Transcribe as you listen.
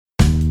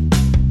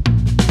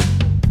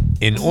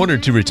In order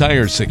to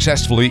retire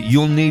successfully,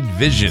 you'll need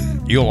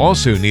vision. You'll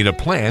also need a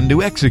plan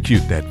to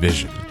execute that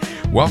vision.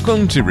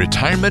 Welcome to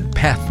Retirement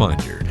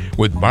Pathfinder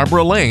with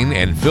Barbara Lane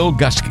and Phil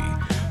Gusky.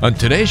 On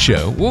today's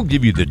show, we'll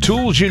give you the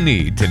tools you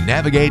need to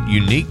navigate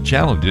unique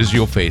challenges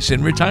you'll face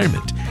in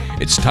retirement.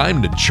 It's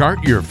time to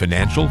chart your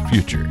financial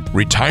future.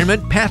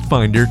 Retirement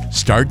Pathfinder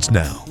starts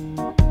now.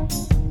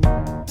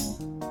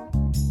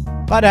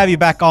 Glad to have you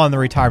back on the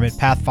Retirement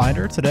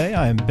Pathfinder today.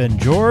 I am Ben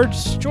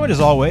George, joined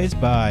as always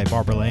by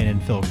Barbara Lane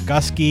and Phil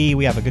Gusky.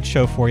 We have a good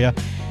show for you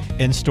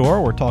in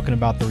store. We're talking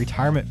about the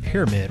retirement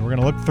pyramid. We're going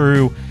to look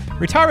through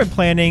retirement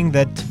planning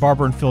that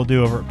Barbara and Phil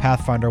do over at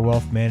Pathfinder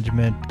Wealth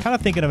Management, kind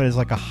of thinking of it as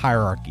like a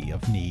hierarchy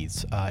of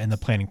needs in the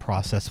planning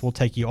process. We'll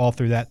take you all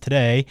through that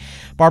today.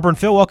 Barbara and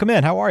Phil, welcome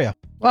in. How are you?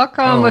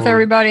 Welcome with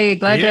everybody.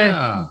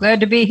 Glad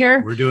to be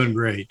here. We're doing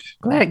great.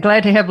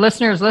 Glad to have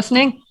listeners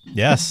listening.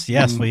 Yes,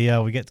 we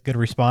get good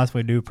response.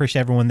 We do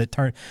appreciate everyone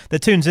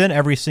that tunes in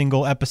every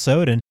single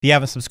episode. And if you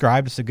haven't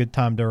subscribed, it's a good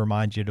time to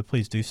remind you to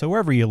please do so.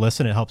 Wherever you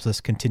listen, it helps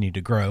us continue to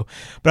grow.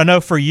 But I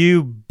know for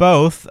you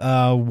both,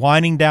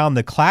 winding down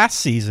the class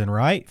season,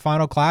 right?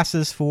 Final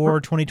classes for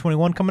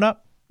 2021 coming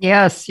up.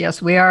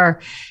 Yes, we are.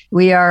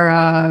 We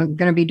are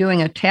going to be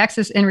doing a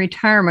taxes in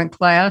retirement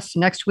class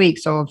next week.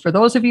 So for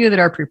those of you that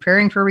are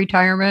preparing for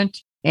retirement,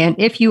 and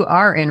if you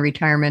are in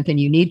retirement, then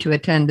you need to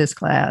attend this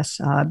class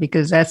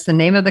because that's the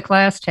name of the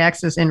class,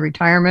 Taxes in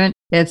Retirement.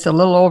 It's a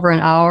little over an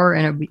hour,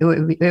 and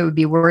it would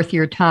be worth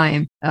your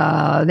time.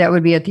 That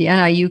would be at the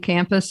NIU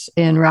campus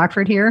in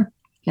Rockford here,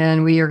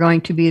 and we are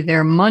going to be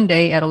there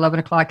Monday at 11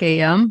 o'clock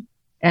a.m.,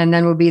 and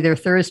then we'll be there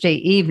Thursday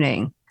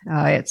evening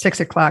at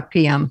 6 o'clock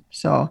p.m.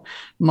 So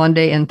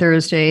Monday and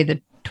Thursday,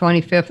 the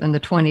 25th and the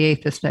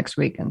 28th this next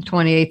week. And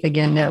 28th,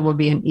 again, that will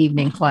be an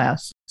evening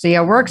class. So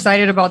yeah, we're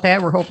excited about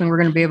that. We're hoping we're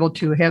going to be able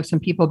to have some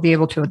people be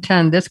able to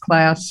attend this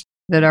class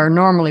that are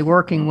normally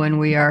working when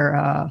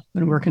we're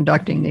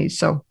conducting these.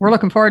 So we're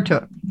looking forward to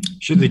it.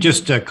 Should they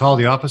just call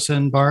the office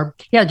in, Barb?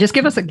 Yeah, just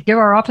give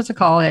our office a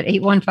call at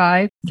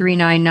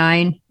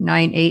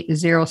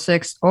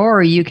 815-399-9806,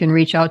 or you can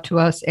reach out to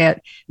us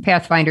at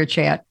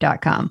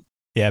pathfinderchat.com.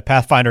 Yeah,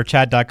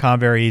 pathfinderchat.com.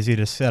 Very easy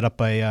to set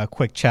up a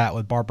quick chat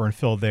with Barbara and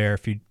Phil there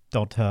if you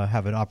don't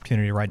have an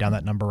opportunity to write down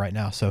that number right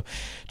now. So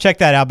check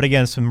that out. But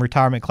again, some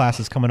retirement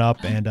classes coming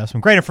up and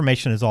some great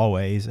information as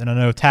always. And I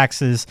know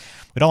taxes,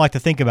 we don't like to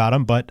think about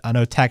them, but I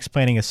know tax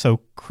planning is so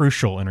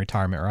crucial in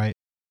retirement, right?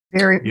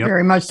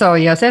 Very much so.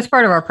 Yes, that's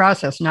part of our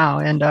process now.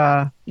 And,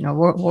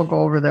 we'll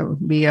go over that.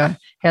 We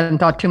hadn't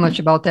thought too much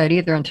about that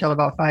either until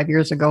about 5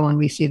 years ago when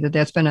we see that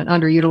that's been an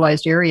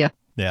underutilized area.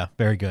 Yeah,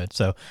 very good.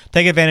 So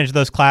take advantage of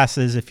those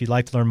classes if you'd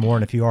like to learn more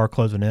and if you are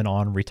closing in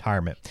on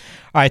retirement.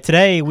 All right,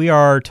 today we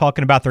are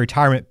talking about the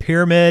retirement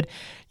pyramid.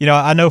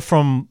 I know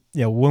from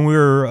when we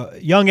were a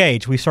young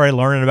age, we started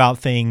learning about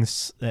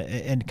things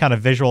and kind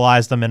of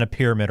visualize them in a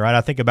pyramid, right?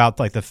 I think about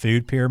like the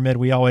food pyramid.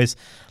 We always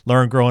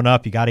learned growing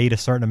up, you got to eat a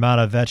certain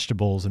amount of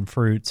vegetables and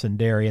fruits and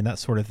dairy and that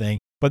sort of thing.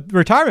 But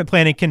retirement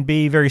planning can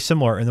be very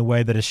similar in the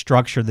way that it's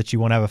structured, that you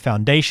want to have a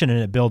foundation and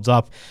it builds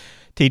up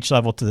to each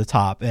level to the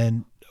top.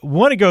 And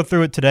want to go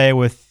through it today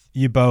with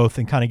you both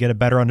and kind of get a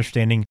better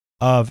understanding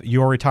of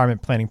your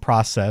retirement planning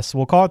process.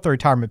 We'll call it the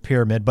retirement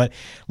pyramid, but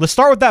let's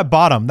start with that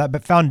bottom,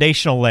 that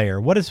foundational layer.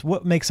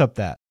 What makes up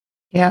that?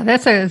 Yeah,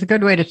 that's a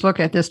good way to look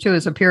at this too,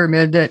 as a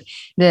pyramid that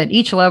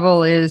each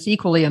level is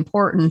equally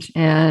important.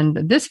 And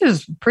this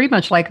is pretty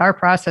much like our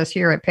process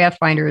here at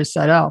Pathfinder is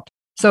set up.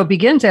 So it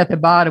begins at the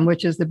bottom,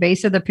 which is the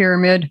base of the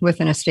pyramid with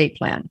an estate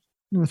plan.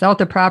 Without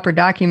the proper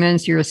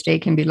documents, your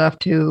estate can be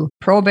left to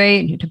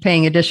probate, to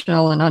paying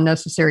additional and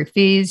unnecessary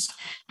fees,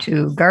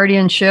 to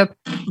guardianship.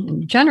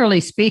 And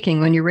generally speaking,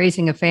 when you're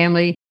raising a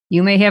family,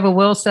 you may have a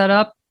will set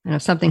up, and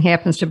if something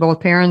happens to both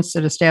parents,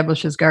 it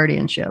establishes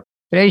guardianship.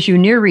 But as you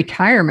near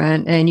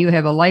retirement and you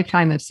have a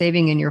lifetime of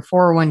saving in your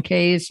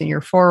 401ks and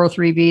your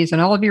 403bs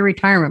and all of your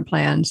retirement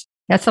plans,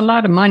 that's a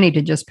lot of money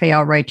to just pay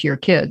outright to your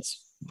kids.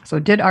 So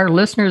did our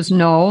listeners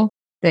know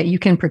that you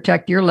can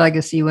protect your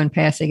legacy when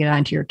passing it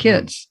on to your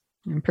kids?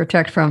 And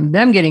protect from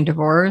them getting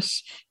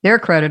divorced, their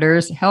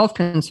creditors, health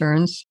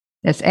concerns.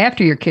 That's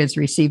after your kids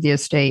receive the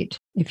estate.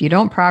 If you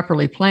don't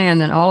properly plan,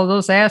 then all of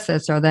those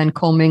assets are then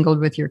commingled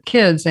with your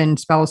kids and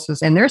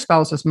spouses and their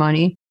spouses'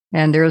 money,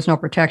 and there is no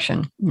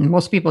protection. And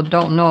most people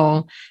don't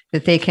know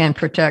that they can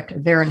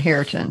protect their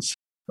inheritance.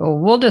 So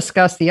we'll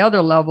discuss the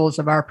other levels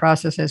of our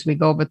process as we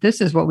go, but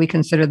this is what we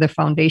consider the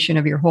foundation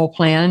of your whole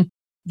plan.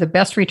 The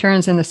best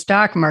returns in the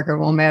stock market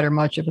won't matter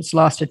much if it's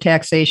lost to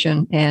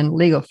taxation and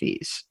legal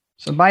fees.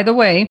 So by the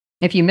way,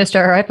 if you missed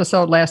our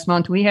episode last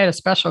month, we had a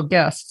special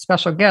guest,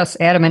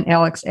 Adam and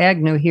Alex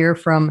Agnew here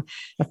from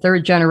a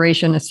third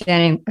generation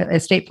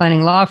estate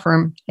planning law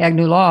firm,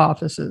 Agnew Law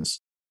Offices.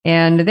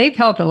 And they've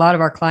helped a lot of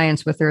our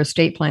clients with their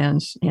estate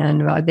plans.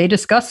 And they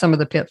discuss some of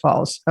the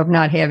pitfalls of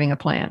not having a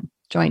plan,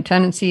 joint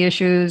tenancy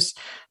issues,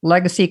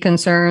 legacy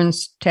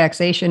concerns,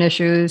 taxation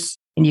issues.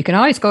 And you can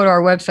always go to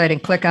our website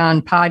and click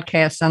on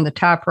podcasts on the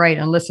top right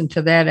and listen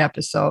to that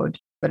episode.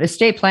 But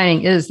estate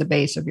planning is the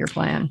base of your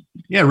plan.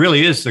 Yeah, it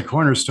really is the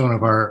cornerstone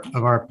of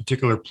our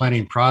particular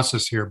planning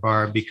process here,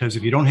 Barb, because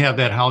if you don't have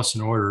that house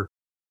in order,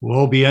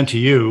 woe be unto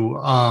you.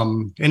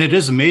 And it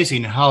is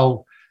amazing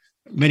how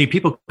many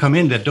people come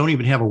in that don't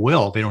even have a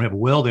will. They don't have a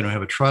will. They don't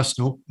have a trust,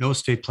 no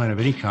estate plan of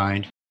any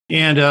kind.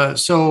 And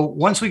so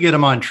once we get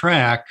them on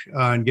track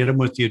and get them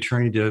with the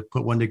attorney to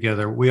put one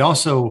together, we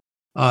also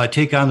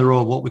take on the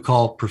role of what we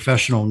call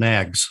professional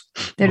nags.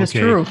 That is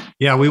true.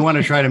 Yeah, we want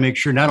to try to make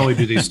sure not only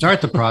do they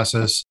start the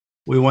process,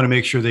 we want to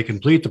make sure they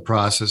complete the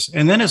process.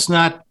 And then it's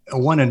not a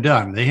one and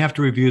done. They have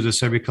to review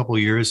this every couple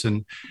of years,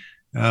 and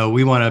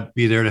we want to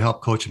be there to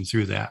help coach them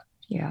through that.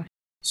 Yeah.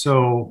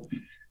 So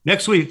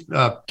next week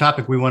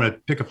topic we want to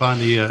pick up on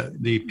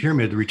the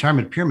pyramid, the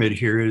retirement pyramid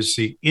here is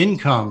the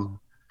income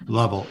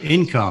level,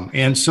 income.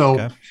 And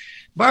so,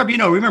 Barb,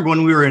 remember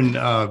when we were in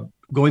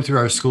going through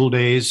our school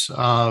days,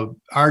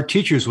 our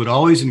teachers would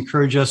always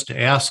encourage us to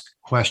ask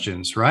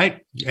questions,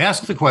 right?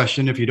 Ask the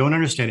question. If you don't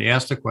understand,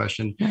 ask the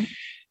question. Right.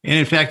 And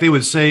in fact, they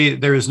would say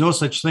there is no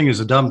such thing as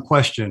a dumb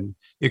question,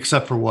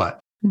 except for what?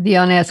 The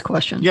unasked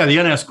question. Yeah, the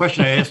unasked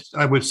question.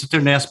 I would sit there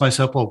and ask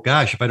myself, oh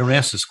gosh, if I don't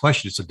ask this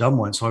question, it's a dumb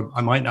one. So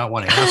I might not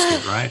want to ask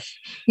it, right?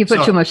 You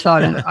put too much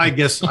thought in it. I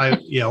guess I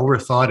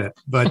overthought it.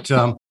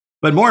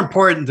 But more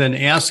important than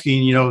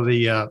asking,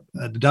 the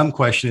dumb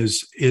question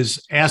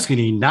is asking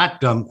a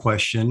not dumb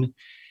question.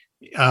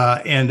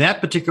 And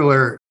that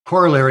particular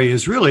corollary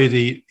is really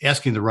the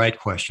asking the right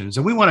questions.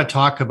 And we want to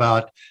talk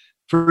about,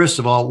 first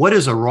of all, what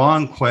is a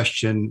wrong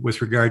question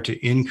with regard to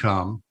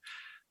income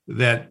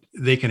that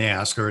they can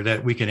ask or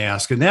that we can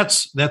ask? And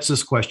that's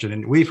this question.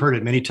 And we've heard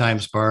it many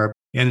times, Barb.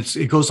 And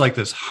it goes like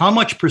this: how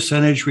much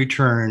percentage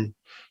return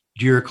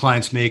do your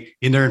clients make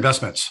in their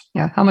investments?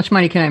 Yeah. How much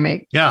money can I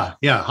make? Yeah.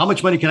 How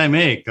much money can I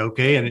make?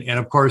 Okay. And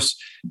of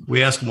course,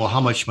 we ask them, well,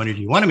 how much money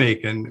do you want to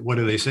make? And what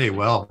do they say?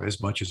 Well,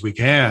 as much as we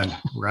can,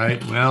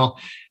 right? Well,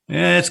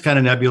 it's kind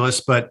of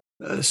nebulous. But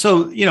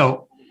so,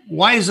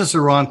 why is this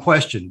a wrong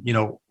question?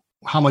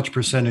 How much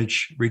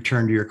percentage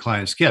return do your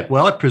clients get?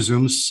 Well, it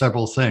presumes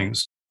several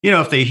things.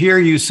 If they hear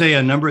you say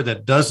a number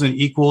that doesn't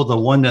equal the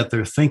one that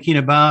they're thinking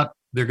about,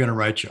 they're going to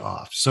write you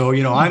off. So,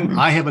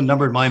 I have a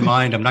number in my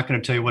mind. I'm not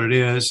going to tell you what it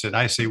is. And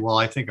I say, well,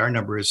 I think our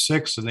number is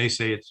 6. And they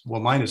say,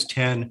 mine is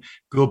 10.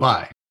 Go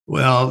by.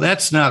 Well,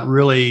 that's not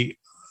really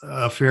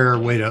a fair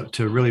way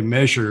to really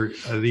measure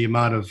the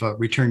amount of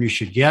return you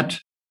should get.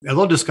 And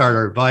they'll discard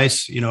our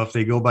advice, if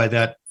they go by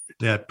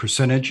that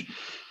percentage.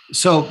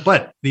 So,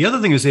 but the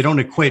other thing is they don't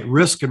equate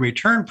risk and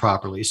return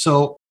properly.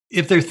 So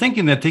if they're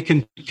thinking that they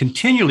can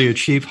continually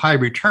achieve high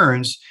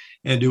returns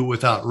and do it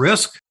without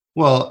risk,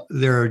 well,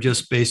 they're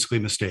just basically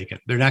mistaken.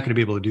 They're not going to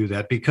be able to do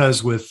that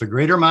because with the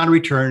greater amount of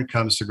return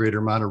comes the greater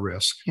amount of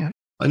risk. Yeah.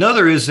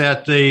 Another is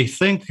that they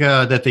think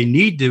that they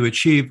need to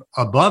achieve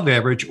above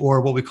average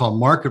or what we call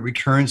market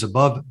returns,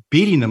 above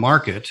beating the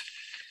market,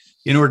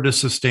 in order to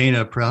sustain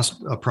a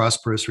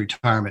prosperous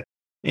retirement.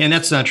 And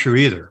that's not true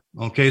either.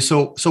 Okay,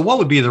 so what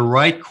would be the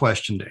right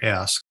question to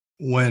ask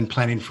when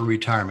planning for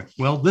retirement?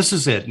 Well, this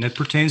is it, and it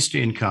pertains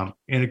to income.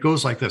 And it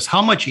goes like this: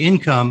 how much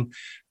income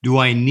do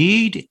I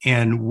need,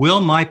 and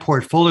will my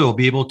portfolio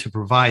be able to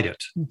provide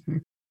it? Mm-hmm.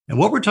 And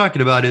what we're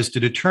talking about is to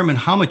determine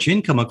how much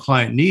income a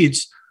client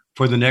needs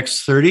for the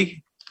next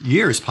 30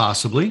 years,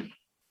 possibly,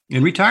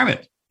 in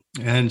retirement.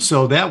 And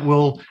so that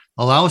will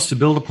allow us to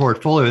build a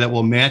portfolio that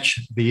will match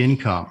the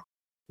income.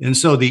 And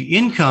so the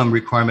income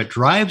requirement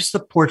drives the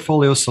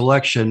portfolio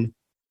selection,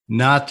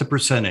 not the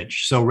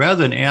percentage. So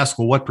rather than ask,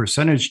 well, what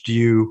percentage do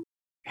you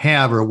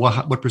have, or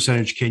what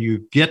percentage can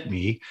you get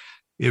me?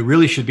 It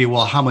really should be,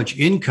 well, how much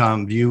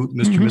income do you,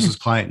 Mr. and Mrs.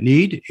 Client,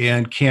 need,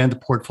 and can the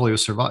portfolio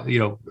survive?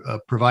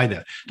 Provide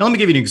that. Now, let me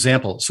give you an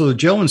example. So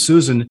Joe and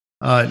Susan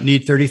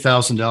need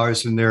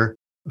 $30,000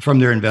 from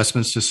their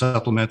investments to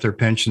supplement their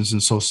pensions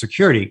and Social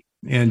Security.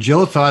 And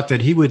Joe thought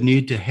that he would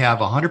need to have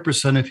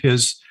 100% of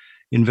his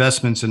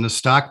investments in the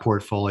stock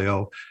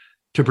portfolio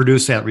to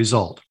produce that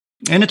result.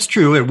 And it's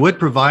true, it would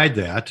provide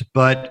that,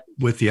 but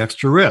with the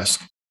extra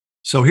risk.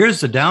 So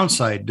here's the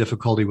downside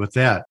difficulty with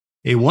that.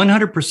 A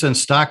 100%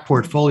 stock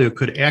portfolio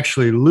could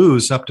actually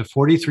lose up to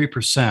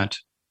 43%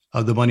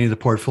 of the money in the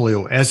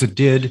portfolio, as it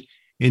did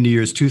in the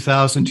years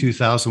 2000,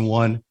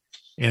 2001,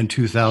 and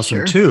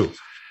 2002. Sure.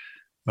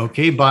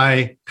 Okay,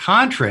 by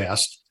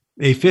contrast,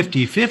 a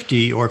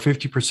 50-50 or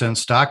 50%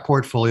 stock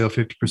portfolio,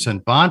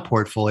 50% bond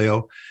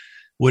portfolio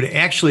would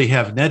actually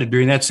have netted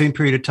during that same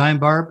period of time,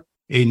 Barb,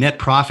 a net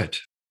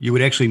profit. You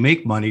would actually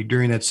make money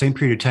during that same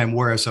period of time,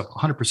 whereas a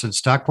 100%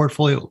 stock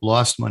portfolio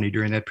lost money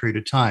during that period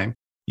of time.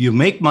 You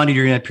make money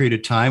during that period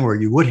of time, or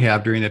you would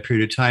have during that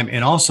period of time,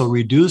 and also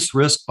reduce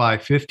risk by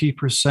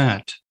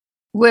 50%.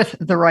 With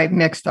the right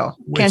mix, though.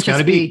 It's got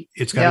to be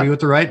with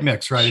the right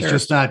mix, right? Sure. It's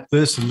just not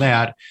this and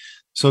that.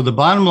 So the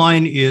bottom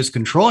line is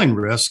controlling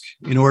risk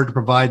in order to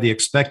provide the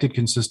expected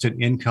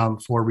consistent income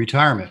for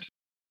retirement.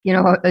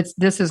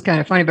 This is kind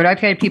of funny, but I've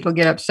had people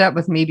get upset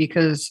with me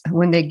because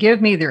when they give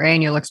me their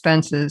annual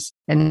expenses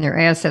and their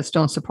assets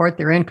don't support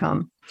their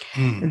income,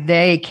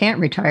 They can't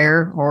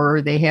retire,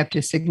 or they have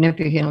to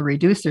significantly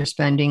reduce their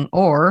spending,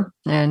 or,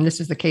 and this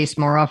is the case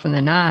more often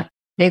than not,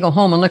 they go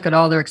home and look at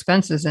all their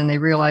expenses and they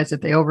realize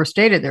that they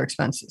overstated their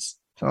expenses.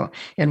 So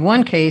in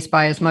one case,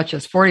 by as much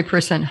as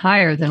 40%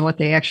 higher than what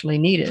they actually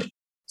needed.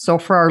 So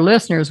for our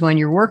listeners, when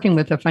you're working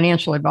with a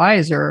financial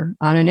advisor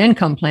on an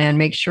income plan,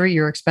 make sure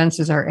your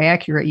expenses are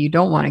accurate. You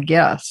don't want to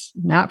guess,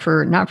 not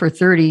for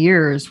 30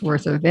 years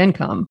worth of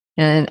income.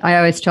 And I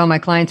always tell my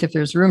clients, if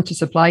there's room to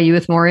supply you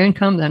with more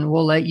income, then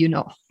we'll let you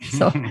know.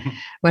 So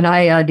when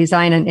I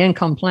design an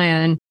income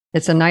plan,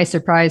 it's a nice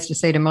surprise to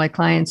say to my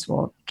clients,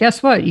 well,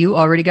 guess what? You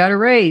already got a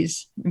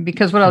raise.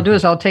 Because what I'll do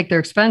is I'll take their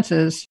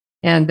expenses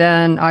and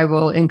then I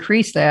will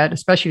increase that,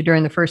 especially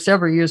during the first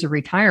several years of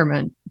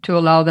retirement, to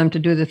allow them to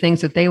do the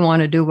things that they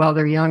want to do while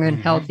they're young and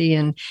healthy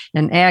and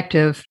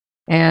active.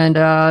 And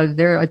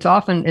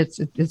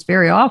it's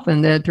very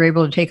often that they're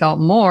able to take out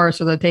more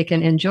so that they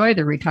can enjoy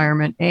the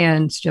retirement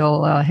and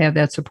still have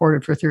that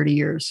supported for 30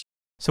 years.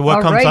 So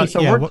what comes? I was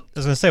going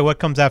to say, what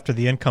comes after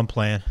the income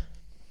plan?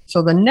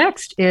 So the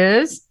next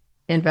is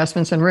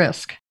investments and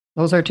risk.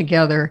 Those are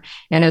together.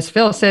 And as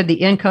Phil said, the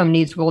income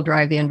needs will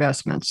drive the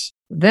investments.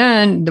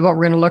 Then what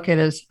we're going to look at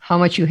is how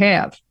much you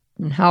have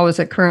and how is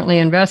it currently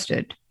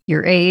invested,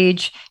 your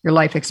age, your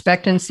life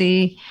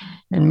expectancy.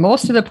 And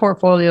most of the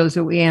portfolios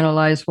that we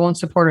analyze won't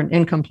support an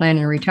income plan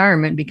in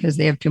retirement because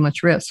they have too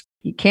much risk.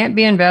 You can't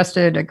be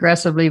invested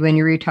aggressively when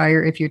you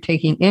retire if you're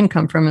taking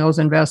income from those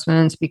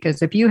investments,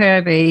 because if you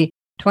have a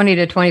 20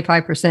 to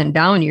 25%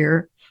 down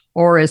year,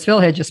 or as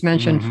Phil had just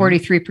mentioned,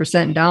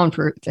 43% down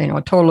for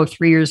a total of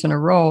 3 years in a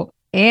row,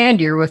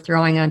 and you're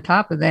withdrawing on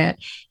top of that,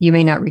 you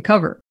may not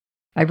recover.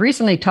 I've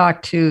recently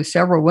talked to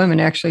several women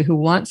actually who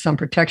want some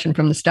protection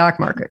from the stock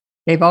market.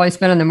 They've always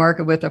been in the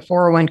market with a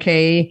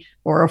 401k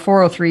or a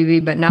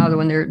 403b, but now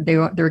when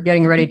they're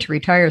getting ready to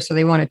retire, so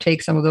they want to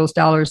take some of those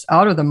dollars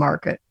out of the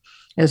market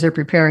as they're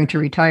preparing to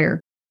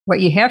retire. What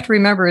you have to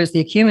remember is the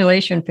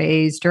accumulation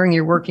phase during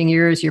your working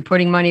years. You're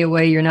putting money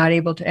away. You're not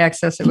able to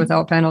access it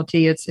without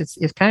penalty. It's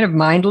kind of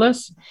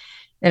mindless,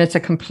 and it's a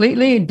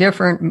completely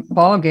different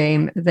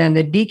ballgame than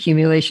the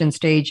decumulation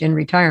stage in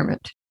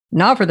retirement.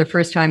 Now, for the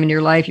first time in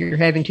your life, you're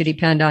having to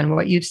depend on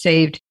what you've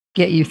saved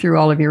get you through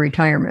all of your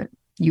retirement.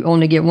 You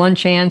only get one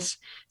chance,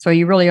 so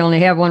you really only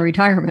have one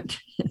retirement.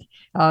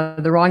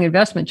 The wrong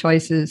investment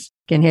choices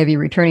can have you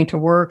returning to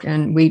work,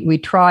 and we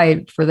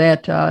try for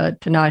that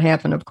to not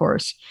happen, of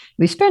course.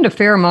 We spend a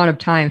fair amount of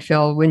time,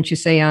 Phil, wouldn't you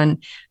say, on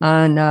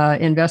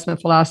investment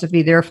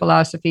philosophy, their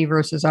philosophy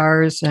versus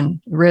ours, and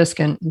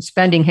risk and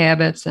spending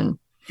habits. And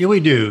yeah,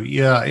 we do.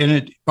 Yeah.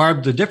 And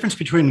Barb, the difference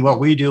between what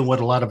we do and what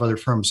a lot of other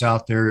firms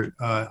out there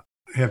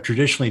have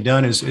traditionally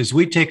done is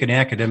we take an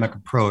academic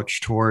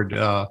approach toward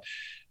our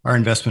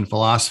investment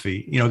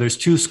philosophy. There's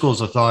two schools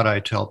of thought.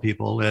 I tell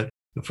people that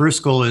the first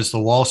school is the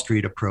Wall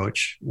Street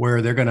approach,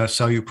 where they're going to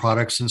sell you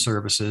products and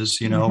services.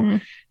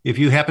 If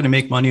you happen to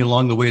make money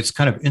along the way, it's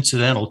kind of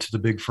incidental to the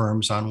big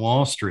firms on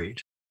Wall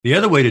Street. The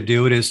other way to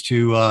do it is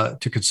to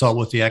consult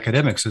with the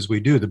academics, as we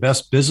do. The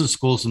best business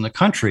schools in the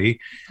country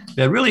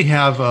that really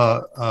have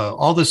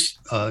all this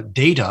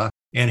data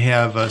and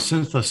have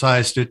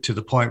synthesized it to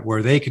the point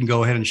where they can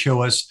go ahead and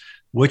show us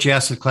which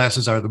asset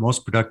classes are the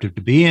most productive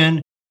to be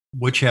in,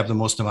 which have the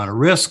most amount of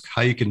risk,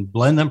 how you can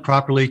blend them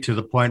properly to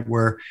the point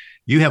where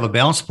you have a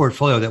balanced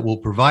portfolio that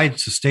will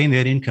sustain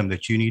that income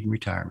that you need in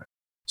retirement.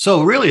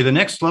 So really, the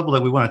next level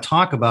that we want to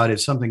talk about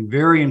is something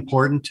very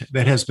important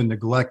that has been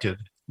neglected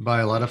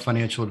by a lot of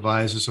financial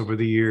advisors over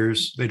the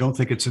years. They don't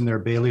think it's in their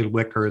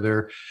bailiwick or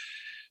their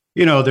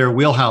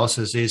wheelhouse,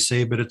 as they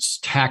say, but it's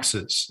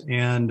taxes.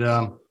 And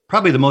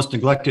probably the most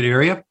neglected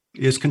area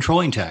is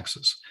controlling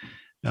taxes.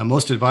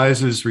 Most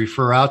advisors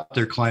refer out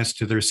their clients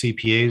to their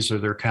CPAs or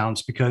their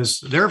accountants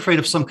because they're afraid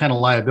of some kind of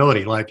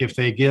liability. Like if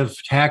they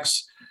give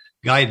tax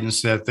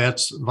guidance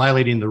that's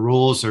violating the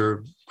rules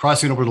or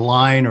crossing over the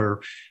line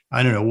or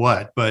I don't know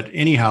what. But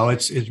anyhow,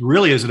 it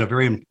really is a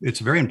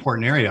very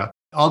important area.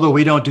 Although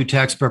we don't do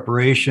tax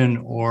preparation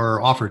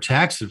or offer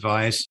tax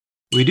advice,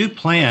 we do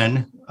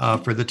plan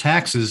for the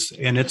taxes,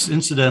 and it's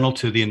incidental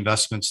to the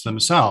investments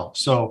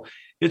themselves. So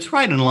it's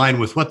right in line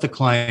with what the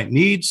client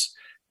needs.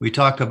 We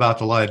talk about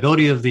the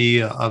liability of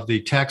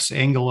the tax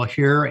angle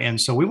here. And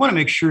so we want to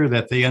make sure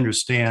that they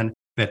understand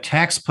that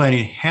tax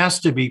planning has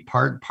to be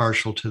part and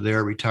parcel to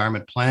their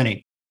retirement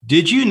planning.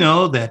 Did you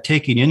know that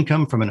taking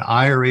income from an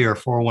IRA or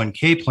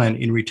 401k plan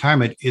in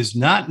retirement is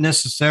not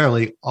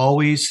necessarily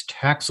always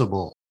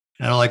taxable?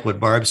 And I like what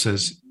Barb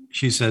says.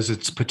 She says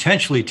it's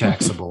potentially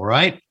taxable,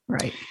 right?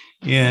 Right.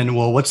 And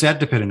well, what's that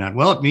dependent on?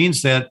 Well, it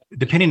means that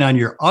depending on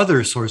your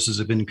other sources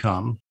of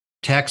income,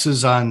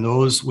 taxes on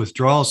those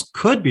withdrawals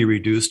could be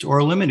reduced or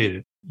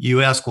eliminated.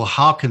 You ask, well,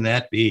 how can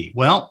that be?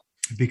 Well,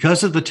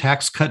 because of the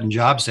Tax Cut and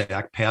Jobs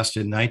Act passed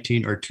in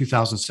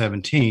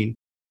 2017,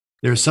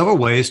 there are several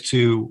ways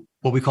to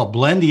what we call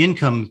blend the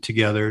income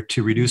together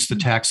to reduce the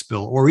tax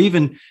bill, or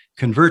even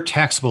convert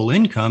taxable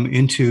income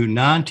into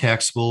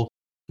non-taxable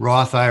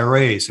Roth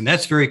IRAs. And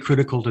that's very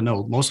critical to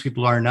know. Most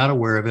people are not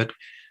aware of it.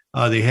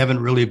 They haven't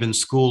really been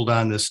schooled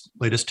on this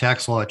latest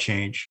tax law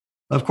change.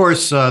 Of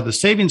course, the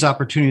savings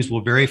opportunities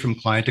will vary from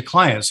client to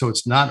client, so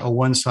it's not a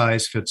one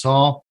size fits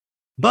all.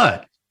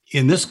 But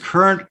in this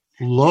current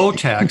low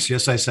tax,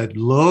 yes, I said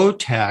low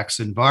tax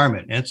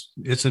environment,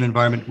 it's an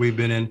environment we've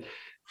been in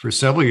for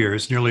several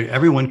years. Nearly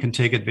everyone can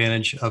take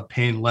advantage of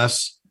paying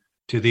less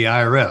to the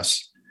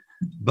IRS.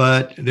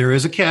 But there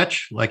is a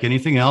catch. Like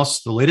anything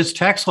else, the latest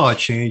tax law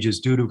change is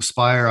due to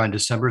expire on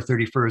December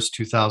 31st,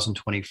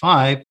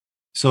 2025.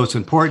 So it's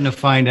important to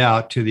find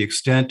out to the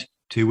extent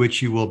to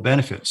which you will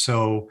benefit.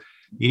 So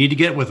you need to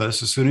get with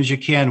us as soon as you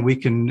can. We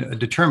can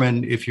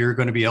determine if you're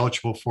going to be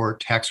eligible for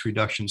tax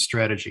reduction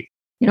strategy.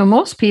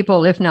 Most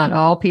people, if not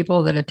all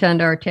people that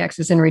attend our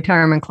taxes and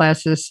retirement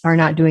classes are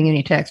not doing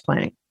any tax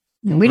planning.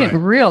 And we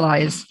didn't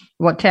realize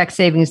what tax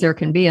savings there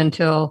can be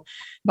until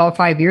about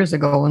 5 years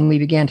ago when we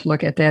began to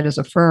look at that as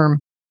a firm.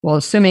 Well,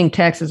 assuming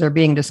taxes are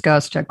being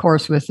discussed, of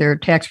course, with their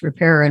tax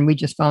preparer, and we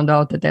just found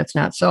out that that's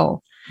not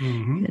so.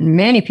 Mm-hmm. And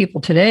many people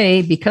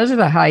today, because of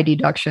the high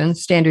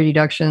deductions, standard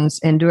deductions,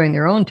 and doing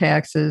their own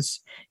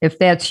taxes, if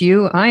that's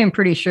you, I am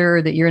pretty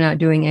sure that you're not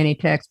doing any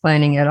tax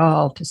planning at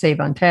all to save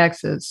on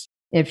taxes.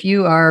 If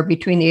you are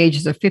between the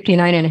ages of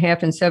 59 and a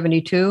half and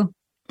 72,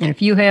 and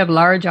if you have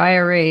large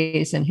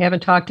IRAs and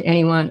haven't talked to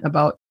anyone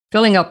about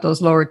filling up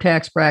those lower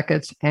tax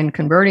brackets and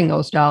converting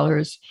those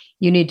dollars,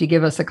 you need to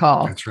give us a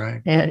call. That's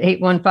right. At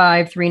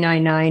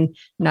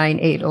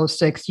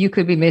 815-399-9806. You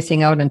could be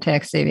missing out on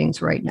tax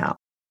savings right now.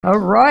 All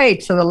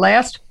right. So the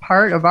last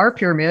part of our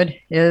pyramid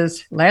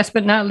is, last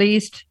but not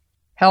least,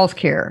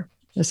 healthcare.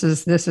 This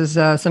is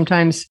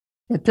sometimes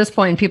at this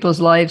point in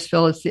people's lives,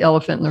 Phil, it's the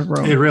elephant in the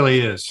room. It really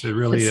is. It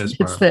really is.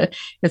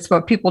 It's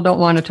what people don't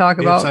want to talk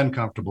about. It's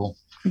uncomfortable.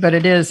 But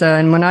it is.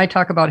 And when I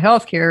talk about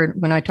healthcare,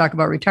 when I talk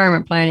about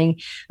retirement planning,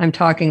 I'm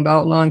talking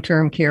about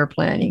long-term care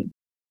planning.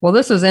 Well,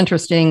 this is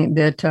interesting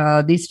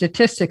that these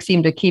statistics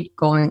seem to keep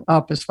going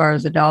up as far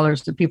as the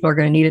dollars that people are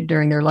going to need it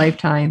during their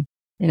lifetime.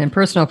 And in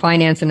personal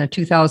finance, in a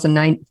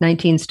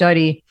 2019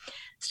 study,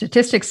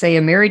 statistics say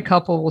a married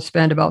couple will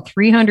spend about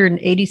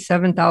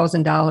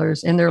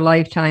 $387,000 in their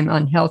lifetime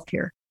on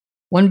healthcare.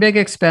 One big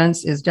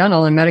expense is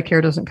dental, and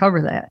Medicare doesn't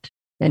cover that.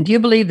 And do you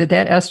believe that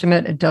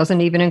estimate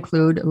doesn't even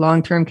include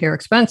long-term care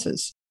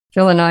expenses?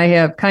 Phil and I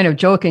have kind of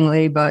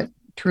jokingly, but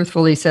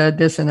truthfully said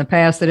this in the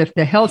past, that if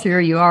the healthier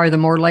you are, the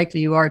more likely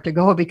you are to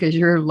go, because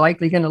you're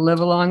likely going to live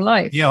a long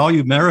life. Yeah, all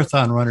you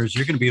marathon runners,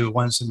 you're going to be the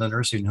ones in the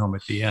nursing home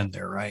at the end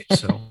there, right?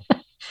 So,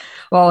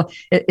 well,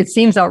 it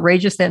seems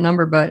outrageous, that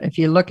number, but if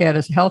you look at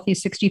a healthy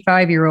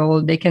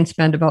 65-year-old, they can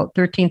spend about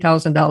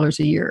 $13,000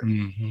 a year.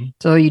 Mm-hmm.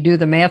 So you do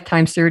the math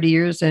times 30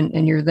 years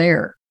and you're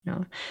there.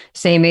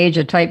 Same age,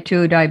 a type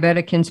 2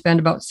 diabetic can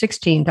spend about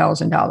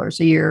 $16,000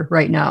 a year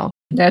right now.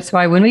 That's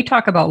why when we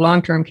talk about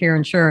long-term care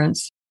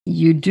insurance,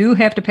 you do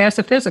have to pass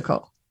a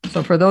physical.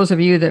 So for those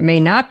of you that may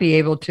not be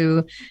able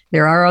to,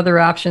 there are other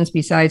options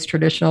besides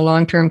traditional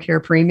long-term care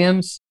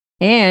premiums,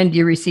 and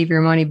you receive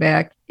your money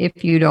back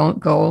if you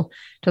don't go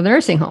to the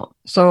nursing home.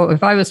 So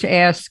if I was to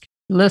ask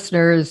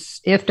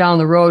listeners, if down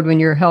the road when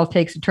your health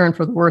takes a turn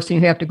for the worse and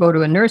you have to go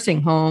to a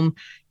nursing home,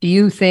 do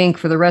you think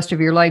for the rest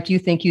of your life, do you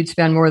think you'd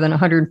spend more than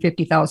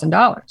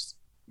 $150,000?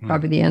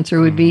 Probably the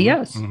answer would be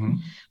yes. Mm-hmm.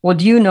 Well,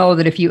 do you know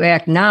that if you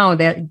act now,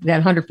 that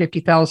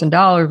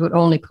 $150,000 would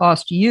only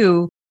cost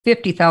you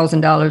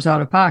 $50,000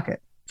 out of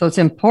pocket? So it's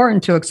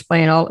important to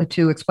explain all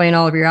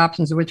of your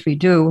options, which we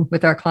do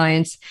with our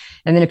clients.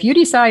 And then if you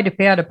decide to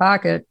pay out of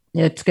pocket,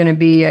 it's going to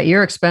be at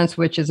your expense,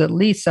 which is at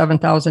least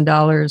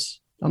 $7,000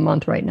 a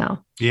month right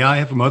now. Yeah, I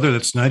have a mother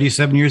that's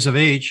 97 years of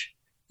age.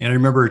 And I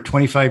remember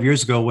 25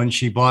 years ago when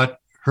she bought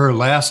her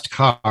last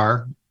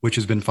car, which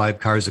has been 5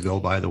 cars ago,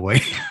 by the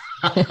way.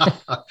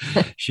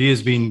 She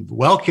is being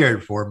well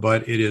cared for,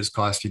 but it is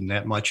costing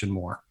that much and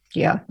more.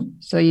 Yeah.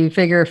 So you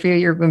figure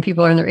when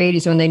people are in their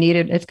 80s, when they need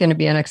it, it's going to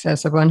be in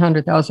excess of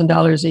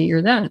 $100,000 a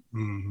year then.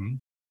 Mm-hmm.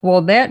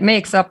 Well, that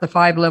makes up the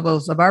 5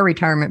 levels of our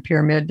retirement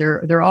pyramid.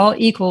 They're all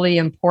equally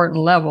important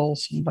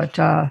levels, but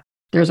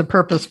there's a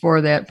purpose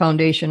for that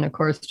foundation, of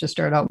course, to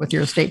start out with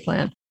your estate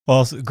plan.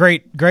 Well, it's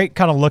great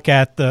kind of look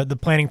at the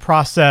planning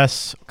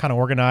process, kind of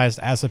organized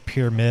as a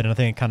pyramid, and I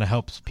think it kind of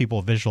helps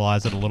people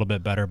visualize it a little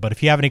bit better. But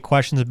if you have any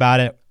questions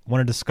about it,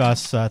 want to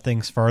discuss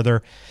things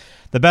further,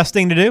 the best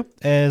thing to do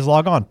is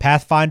log on,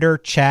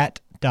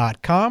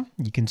 pathfinderchat.com.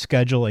 You can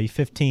schedule a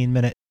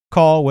 15-minute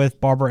call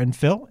with Barbara and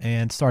Phil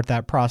and start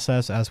that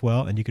process as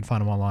well. And you can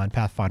find them online,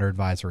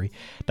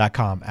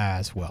 pathfinderadvisory.com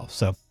as well.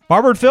 So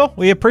Barbara and Phil,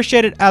 we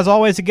appreciate it. As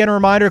always, again, a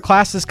reminder,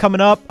 classes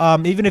coming up.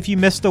 Even if you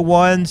missed the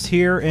ones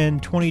here in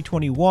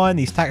 2021,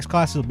 these tax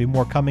classes will be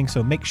more coming,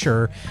 so make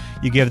sure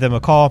you give them a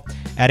call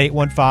at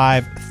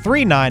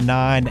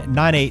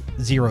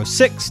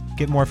 815-399-9806.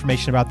 Get more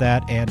information about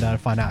that and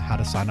find out how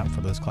to sign up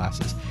for those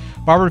classes.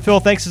 Barbara and Phil,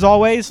 thanks as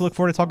always. Look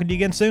forward to talking to you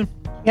again soon.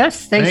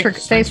 Yes,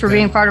 thanks for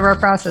being part of our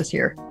process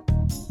here.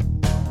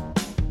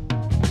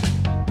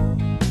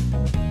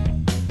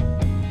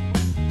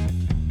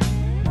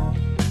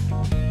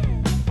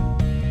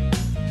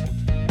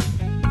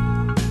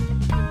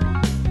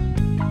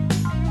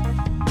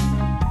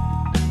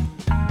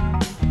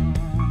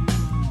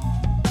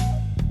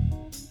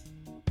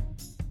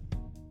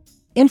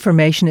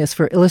 Information is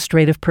for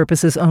illustrative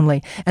purposes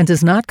only and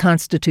does not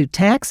constitute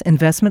tax,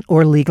 investment,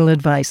 or legal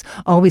advice.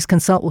 Always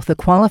consult with a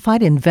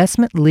qualified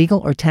investment, legal,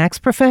 or tax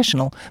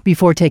professional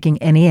before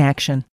taking any action.